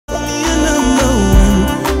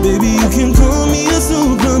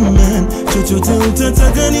Hey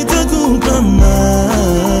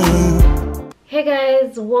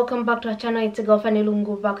guys, welcome back to our channel. It's a girl Fanny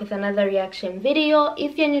back with another reaction video.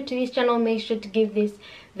 If you're new to this channel, make sure to give this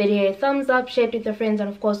video a thumbs up, share it with your friends, and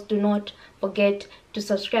of course do not forget to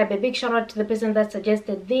subscribe. A big shout out to the person that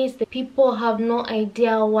suggested this. The people have no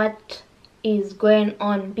idea what is going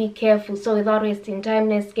on. Be careful. So without wasting time,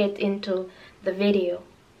 let's get into the video.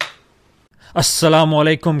 Assalamu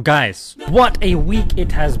alaikum guys. What a week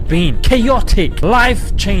it has been. Chaotic,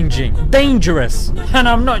 life-changing, dangerous. And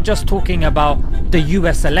I'm not just talking about the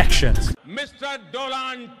US elections. Mr.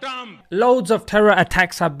 Donald Trump. Loads of terror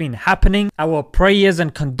attacks have been happening. Our prayers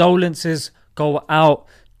and condolences go out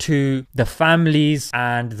to the families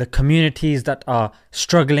and the communities that are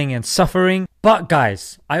struggling and suffering. But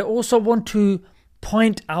guys, I also want to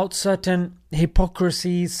point out certain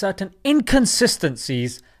hypocrisies, certain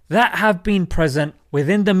inconsistencies that have been present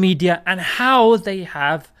within the media and how they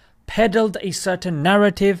have peddled a certain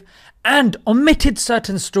narrative and omitted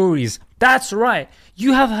certain stories. That's right,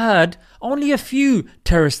 you have heard only a few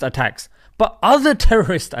terrorist attacks, but other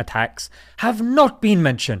terrorist attacks have not been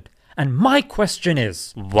mentioned. And my question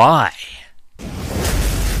is, why?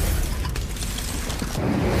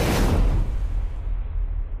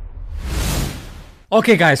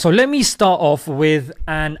 Okay guys, so let me start off with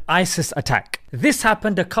an ISIS attack. This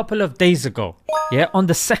happened a couple of days ago, on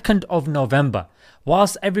the 2nd of November.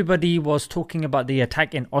 Whilst everybody was talking about the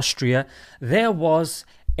attack in Austria, there was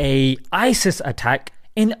a ISIS attack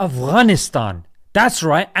in Afghanistan. That's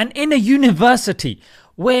right, and in a university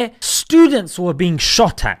where students were being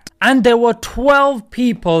shot at. And there were 12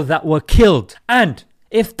 people that were killed. And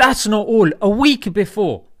if that's not all, a week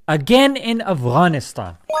before, again in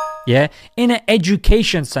Afghanistan, in an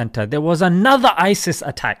education center, there was another ISIS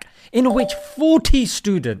attack in which 40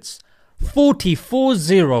 students, 40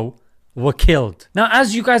 were killed. Now,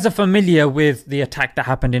 as you guys are familiar with the attack that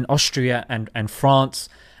happened in Austria and France,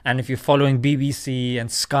 and if you're following BBC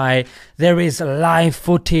and Sky, there is live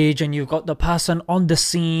footage and you've got the person on the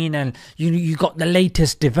scene and you got the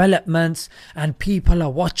latest developments and people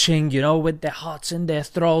are watching, with their hearts in their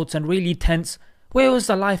throats and really tense. Where was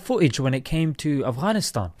the live footage when it came to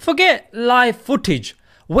Afghanistan? Forget live footage.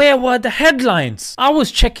 Where were the headlines? I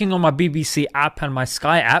was checking on my BBC app and my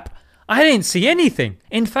Sky app. I didn't see anything.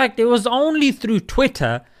 In fact, it was only through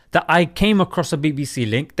Twitter that I came across a BBC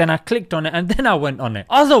link. Then I clicked on it and then I went on it.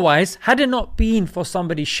 Otherwise, had it not been for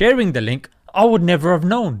somebody sharing the link, I would never have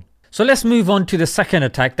known. So let's move on to the second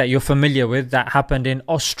attack that you're familiar with that happened in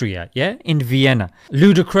Austria, in Vienna.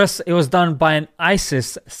 Ludicrous, it was done by an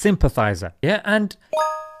ISIS sympathizer, and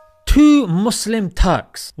 2 Muslim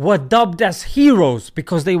Turks were dubbed as heroes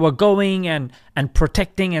because they were going and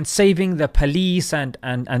protecting and saving the police and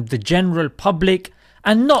the general public.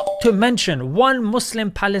 And not to mention 1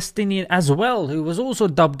 Muslim Palestinian as well, who was also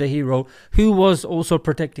dubbed a hero, who was also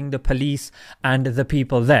protecting the police and the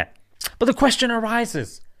people there. But the question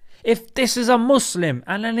arises, if this is a Muslim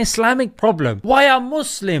and an Islamic problem, why are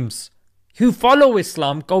Muslims who follow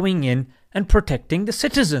Islam going in and protecting the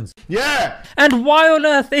citizens? And why on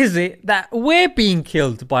earth is it that we're being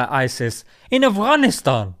killed by ISIS in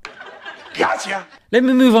Afghanistan? Gotcha. Let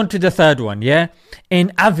me move on to the third one,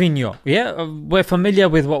 in Avignon, we're familiar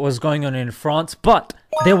with what was going on in France, but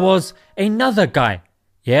there was another guy,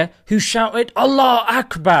 who shouted Allah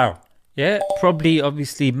Akbar. Probably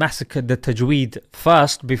obviously massacred the Tajweed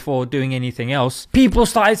first before doing anything else. People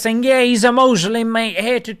started saying, he's a Muslim, mate,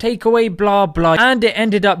 here to take away blah blah. And it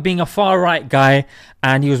ended up being a far right guy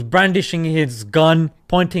and he was brandishing his gun,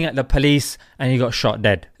 pointing at the police, and he got shot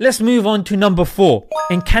dead. Let's move on to number 4.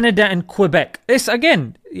 In Canada and Quebec. This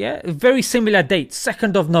again, very similar date,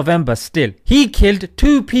 2nd of November still. He killed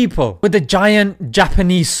 2 people with a giant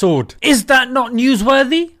Japanese sword. Is that not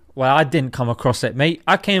newsworthy? Well, I didn't come across it, mate.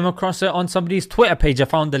 I came across it on somebody's Twitter page. I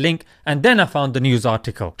found the link and then I found the news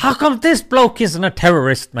article. How come this bloke isn't a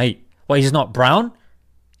terrorist, mate? Well, he's not brown?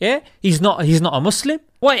 He's not a Muslim?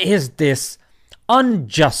 What is this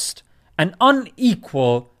unjust and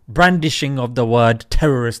unequal brandishing of the word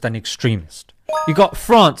terrorist and extremist? You got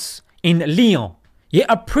France in Lyon.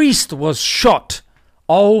 A priest was shot.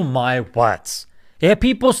 Oh my words.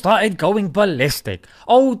 People started going ballistic.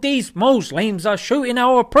 Oh, these Muslims are shooting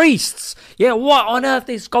our priests. What on earth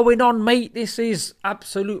is going on, mate? This is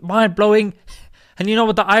absolute mind-blowing. And you know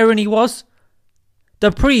what the irony was?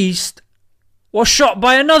 The priest was shot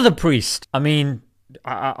by another priest. I mean,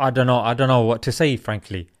 I don't know what to say,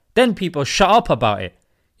 frankly. Then people shut up about it.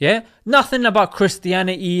 Yeah, nothing about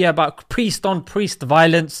Christianity, about priest on priest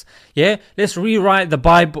violence. Yeah, let's rewrite the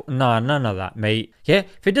Bible. Nah, none of that, mate. Yeah,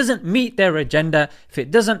 if it doesn't meet their agenda, if it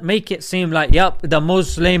doesn't make it seem like, yep, the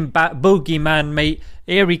Muslim bogeyman, mate,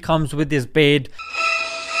 here he comes with his beard.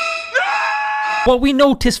 What we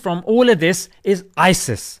notice from all of this is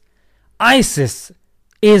ISIS. ISIS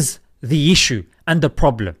is the issue and the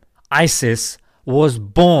problem. ISIS was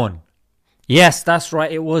born. Yes, that's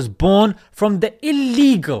right. It was born from the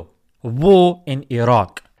illegal war in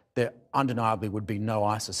Iraq. There undeniably would be no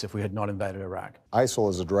ISIS if we had not invaded Iraq. ISIL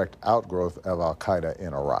is a direct outgrowth of Al-Qaeda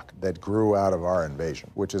in Iraq that grew out of our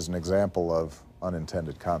invasion, which is an example of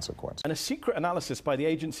unintended consequence. And a secret analysis by the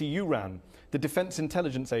agency you ran, the Defense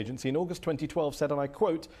Intelligence Agency, in August 2012 said, and I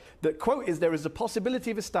quote, that, quote, is there is a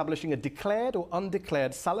possibility of establishing a declared or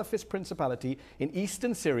undeclared Salafist principality in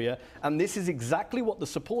eastern Syria, and this is exactly what the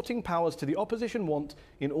supporting powers to the opposition want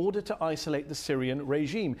in order to isolate the Syrian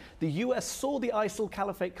regime. The US saw the ISIL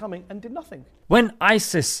caliphate coming and did nothing. When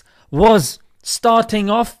ISIS was starting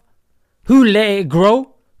off, who let it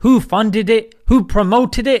grow? Who funded it? Who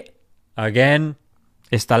promoted it? Again,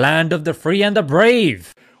 it's the land of the free and the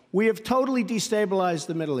brave. We have totally destabilized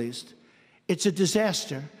the Middle East. It's a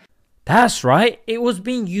disaster. That's right. It was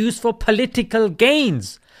being used for political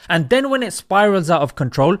gains. And then when it spirals out of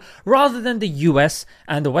control, rather than the US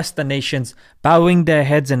and the Western nations bowing their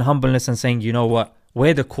heads in humbleness and saying, you know what,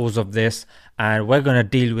 we're the cause of this and we're going to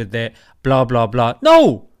deal with it, blah, blah, blah.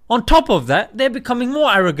 No! On top of that, they're becoming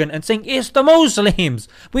more arrogant and saying, it's the Muslims.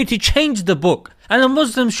 We need to change the book. And the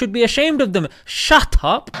Muslims should be ashamed of them. Shut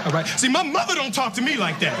up. All right. See, my mother don't talk to me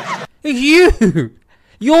like that.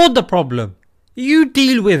 You're the problem. You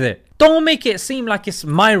deal with it. Don't make it seem like it's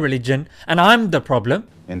my religion and I'm the problem.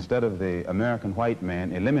 Instead of the American white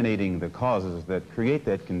man eliminating the causes that create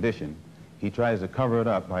that condition, he tries to cover it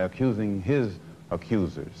up by accusing his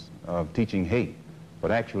accusers of teaching hate.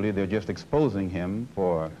 But actually, they're just exposing him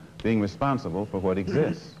for being responsible for what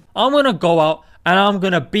exists. I'm going to go out and I'm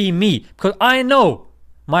going to be me because I know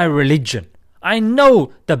my religion. I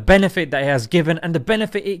know the benefit that it has given and the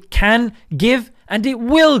benefit it can give and it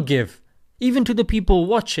will give, even to the people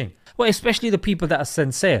watching. Well, especially the people that are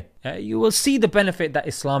sincere. You will see the benefit that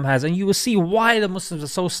Islam has and you will see why the Muslims are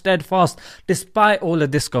so steadfast despite all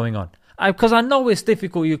of this going on. Because I know it's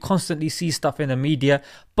difficult, you constantly see stuff in the media,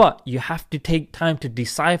 but you have to take time to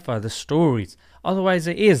decipher the stories. Otherwise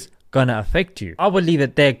it is gonna affect you. I will leave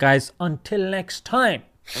it there, guys. Until next time.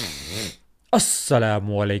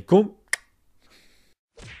 Assalamu alaikum.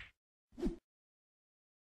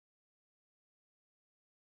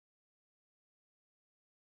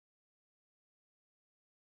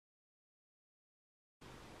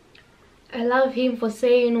 I love him for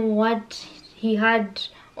saying what he had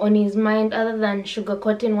on his mind other than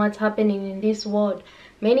sugarcoating what's happening in this world.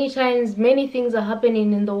 Many times, many things are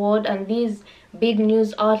happening in the world and these big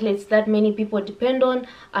news outlets that many people depend on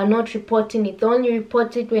are not reporting it. They only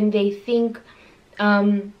report it when they think, they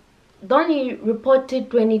only report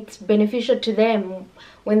it when it's beneficial to them,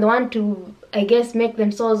 when they want to, I guess, make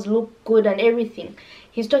themselves look good and everything.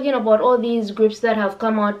 He's talking about all these groups that have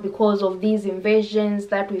come out because of these invasions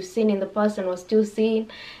that we've seen in the past and we're still seeing.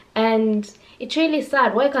 And it's really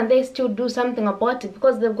sad. Why can't they still do something about it?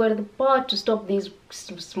 Because they've got the power to stop these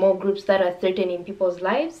small groups that are threatening people's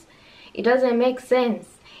lives. It doesn't make sense.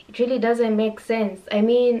 It really doesn't make sense. I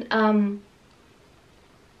mean,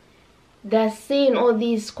 they're seeing all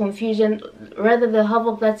this confusion, rather the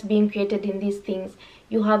havoc that's being created in these things.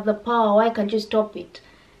 You have the power. Why can't you stop it?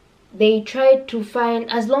 They try to find,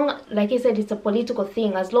 as long, like I said, it's a political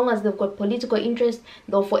thing. As long as they've got political interest,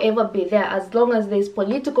 they'll forever be there. As long as there's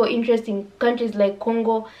political interest in countries like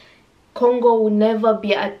Congo, Congo will never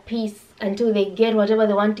be at peace until they get whatever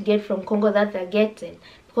they want to get from Congo that they're getting.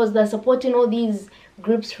 Because they're supporting all these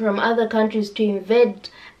groups from other countries to invade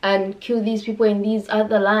and kill these people in these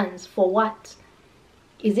other lands. For what?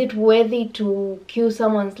 Is it worthy to kill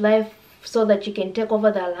someone's life so that you can take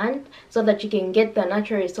over their land, so that you can get the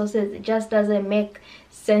natural resources? It just doesn't make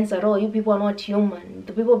sense at all. You people are not human.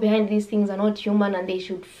 The people behind these things are not human and they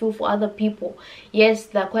should feel for other people. Yes,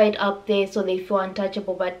 they're quite up there so they feel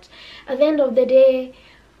untouchable, but at the end of the day,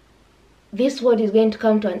 this world is going to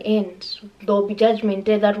come to an end. There will be judgment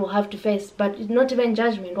day that we'll have to face, but it's not even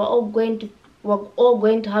judgment. We're all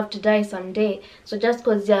going to have to die someday. So just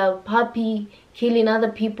because you're happy killing other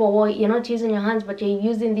people, or you're not using your hands but you're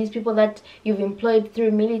using these people that you've employed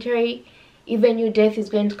through military, even your death is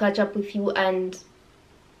going to catch up with you and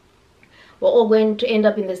we're all going to end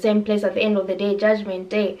up in the same place at the end of the day, judgment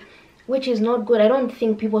day, which is not good. I don't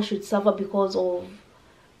think people should suffer because of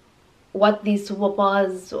what these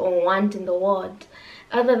superpowers want in the world.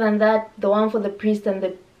 Other than that, the one for the priest and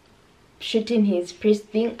the shooting his priest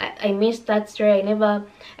thing, I missed that story.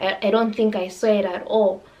 I don't think I saw it at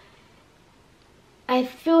all. I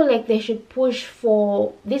feel like they should push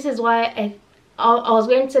for, this is why I was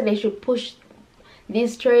going to say they should push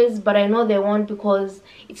these stories, but I know they won't, because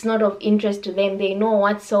it's not of interest to them. They know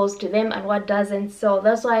what sells to them and what doesn't sell.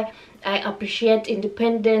 That's why I appreciate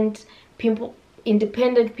independent people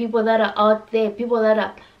that are out there, people that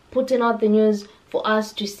are putting out the news for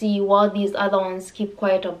us to see, while these other ones keep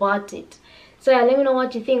quiet about it. So yeah, let me know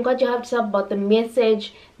what you think, what you have to say about the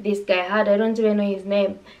message this guy had. I don't even know his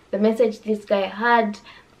name. The message this guy had,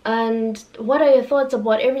 and what are your thoughts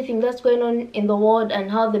about everything that's going on in the world,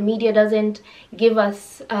 and how the media doesn't give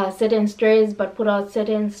us certain stories but put out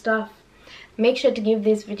certain stuff. Make sure to give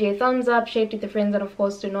this video a thumbs up, share it with your friends, and of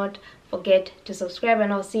course do not forget to subscribe,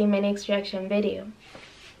 and I'll see you in my next reaction video.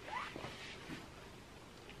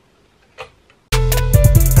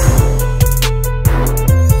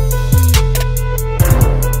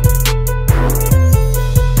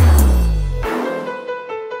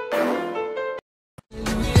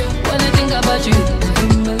 When I think about you